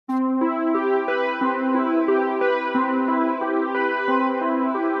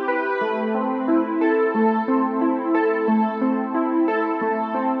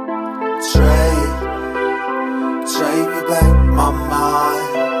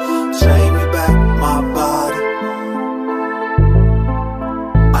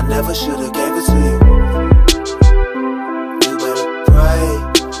never should've gave it to you. You better pray,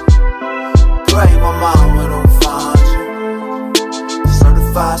 pray my mama don't find you.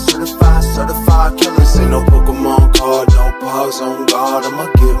 Certified, certified, certified killers. Ain't no Pokemon card, no pogs on guard.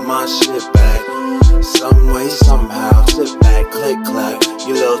 I'ma get my shit back some way, somehow. Sit back, click, clack.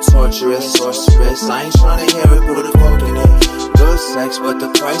 You little torturous, sorceress. I ain't tryna hear it, put a quote in it. Good sex, but the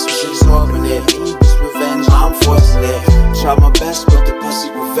price was exorbitant. He was revenge, I'm forcing it. Tried my best, but the pussy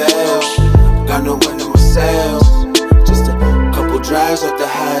prevailed. Got no wind in my sails. Just a couple drags off the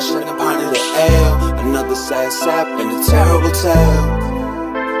hash and a pint of the ale. Another sad sap and a terrible tale.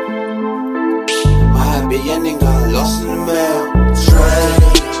 My happy ending got lost in the mail.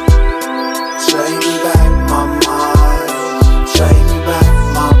 Trade me back my mind. Trade me back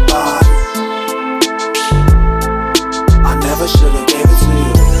my body. I never should've gave it to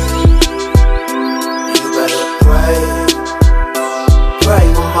you. You better pray, pray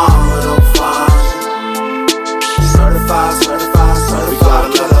my mama don't find you. Certified, certified, certified. We got a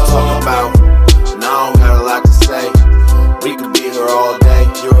lot to talk about, and I don't got a lot to say. We could be here all day.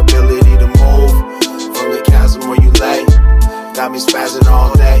 Your ability to move from the chasm where you lay got me spazzing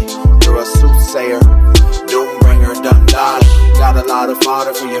all day. You're a soothsayer, doom bringer, done died. Got a lot of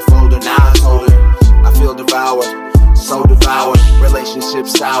fodder for your folder, now I told her. I feel devoured, so devoured. Relationship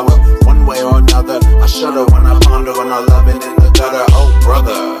sour, one way or another. I shudder when I ponder on our loving in the gutter. Oh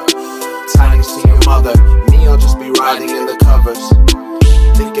brother, tidings to your mother. Me, I'll just be riding in the covers,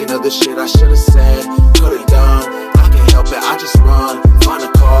 thinking of the shit I should've said, could've done. I can't help it, I just run. Find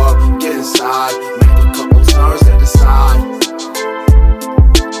a car, get inside, make a couple turns and decide.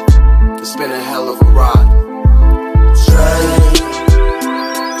 It's been a hell of a ride.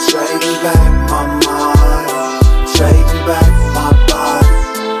 Trade me back my mind. Trade me back my body.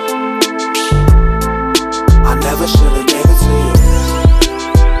 I never should've gave it to you.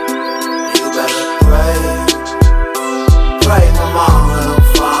 You better pray, pray my mama don't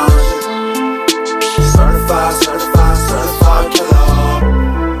find you. Certified, certified, certified killer.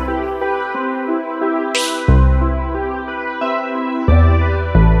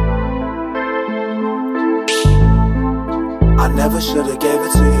 I never should've gave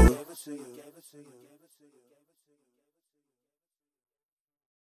it to you.